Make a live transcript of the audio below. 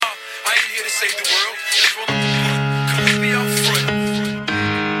here to save the world. Just roll up the blunt. Come with me out front.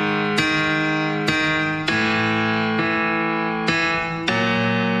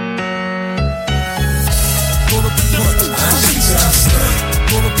 Roll up the blunt.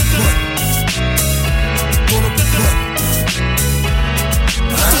 Roll up the blunt. Roll up the blunt.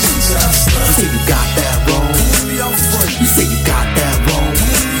 You say you got that wrong. Come with me out front. You say you got that wrong. Come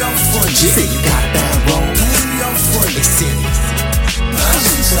with me out front. You say you got that wrong. Come with me out front. They serious.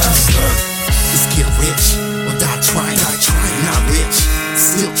 Let's get rich or die trying. Not rich,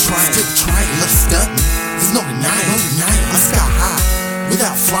 still trying. Love stunting. There's no denying. I'm sky high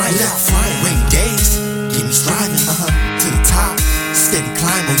without flying. Rainy days, keep me striving. To the top, steady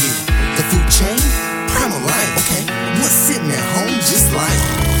climb. Oh yeah, the food chain, primal line. Okay, once sitting at home, just like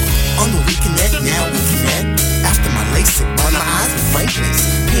on the reconnect. Now we connect. After my LASIK, burn my eyes with frankness.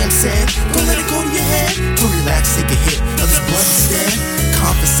 PM said, don't let it go to your head. To relax, take a hit of this blunt instead.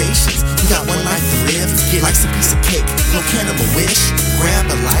 Conversations, you got one life to live. Get like's a piece of cake, no cannibal wish. Grab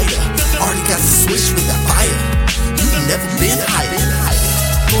a lighter, already got the switch with that fire. You've never been higher.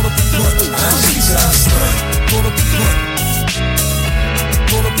 Roll up the blunt. Roll up the blunt.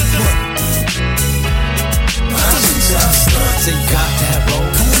 Roll up the blunt. Say you got that roll.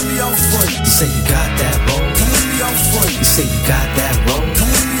 Come with me out front. You say you got that roll. Come with me out front. You say you got that roll. Come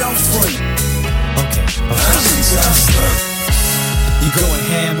with me out front. Okay. You going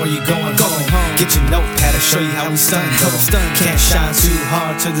ham or you going home? Get your notepad, I'll show you how we stun go. Can't shine too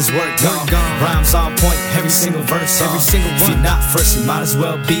hard till this work gone. Rhymes on point, every single verse. If you're not first, you might as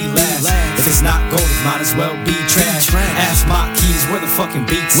well be last. If it's not gold, it might as well be trash. Ask my keys where the fucking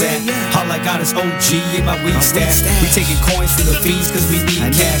beats at. All I got is OG in my weed stash. We taking coins from the fees cause we need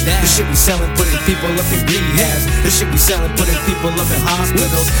cash. The shit we selling, putting people up in rehabs. The shit we selling, putting people up in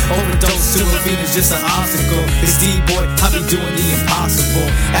hospitals. Overdose to a beat is just an obstacle. It's D-boy, I be doing the impossible.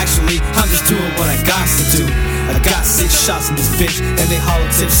 Actually, I'm just doing what I got to do. I got 6 shots in this bitch, and they hollow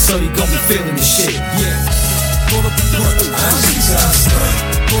tips, so you gon' be feeling the shit. Yeah. Roll up the blunt.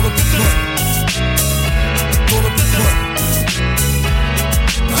 Roll up the blunt. Roll up the blunt.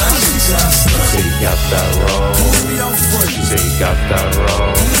 You say you got that wrong. Come with me out front. You say you got that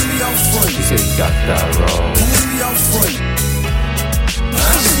wrong. Come with me out front. You say you got that wrong. Come with me out front.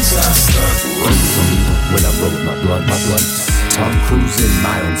 Run from me when I roll with my blunt. Tom Cruise in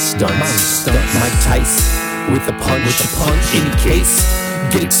my own stunt. Mike Tyson with a punch. Any case,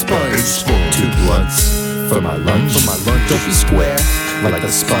 get expunged. 2 blunts for my lunch. Don't be square like the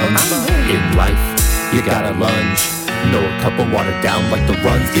sponge. In life, you gotta lunge. Know a couple watered down like the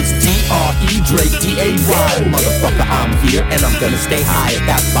runs. It's D-R-E, Drake, D-A-Y. Motherfucker, I'm here and I'm gonna stay high. If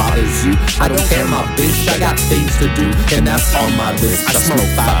that bothers you, I don't care, my bitch. I got things to do and that's on my list. I smoke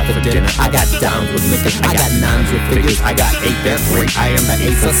 5 for dinner. I got downs with liquor. I got 9s with figures. I got 8 that ring. I am the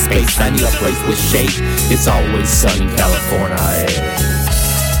ace of space. I need a place with shade. It's always sunny California.